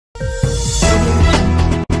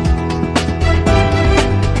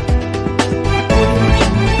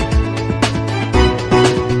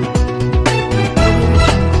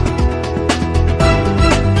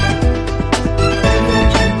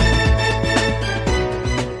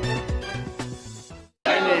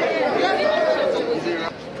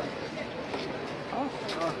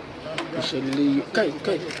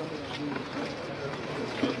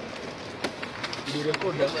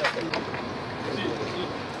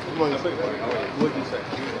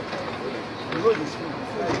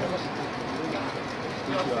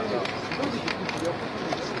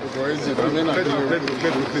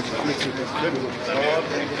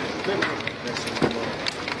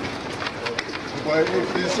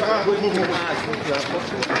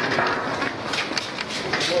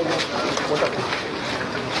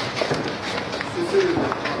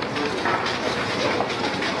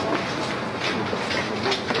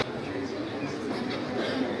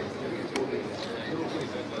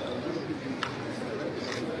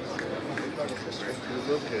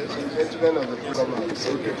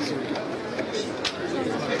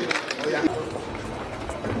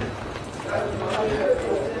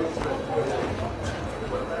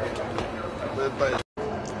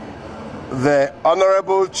The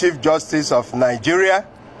Honorable Chief Justice of Nigeria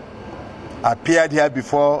appeared here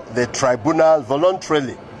before the tribunal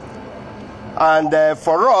voluntarily. And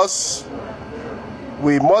for us,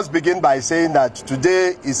 we must begin by saying that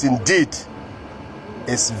today is indeed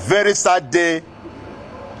a very sad day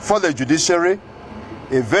for the judiciary,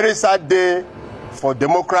 a very sad day for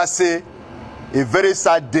democracy, a very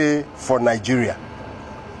sad day for Nigeria.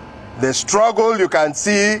 The struggle you can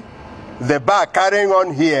see the bar carrying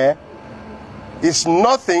on here is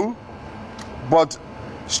nothing but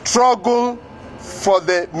struggle for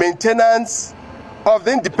the maintenance of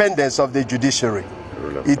the independence of the judiciary.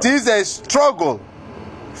 It is a struggle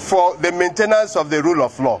for the maintenance of the rule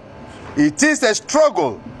of law. It is a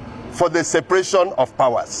struggle for the separation of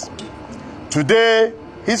powers. Today,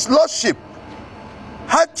 His Lordship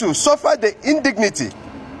had to suffer the indignity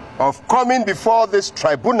of coming before this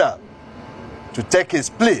tribunal to take his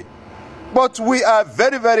plea. But we are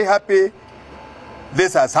very, very happy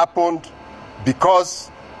this has happened, because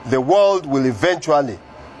the world will eventually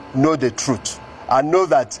know the truth and know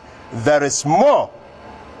that there is more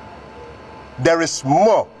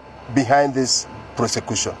behind this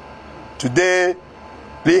prosecution. Today,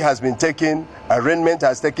 plea has been taken, arraignment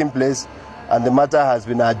has taken place, and the matter has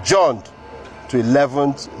been adjourned to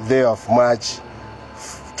 11th day of March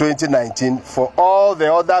 2019 for all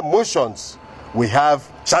the other motions we have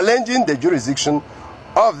challenging the jurisdiction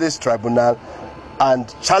of this tribunal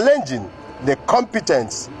and challenging the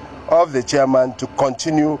competence of the chairman to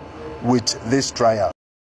continue with this trial.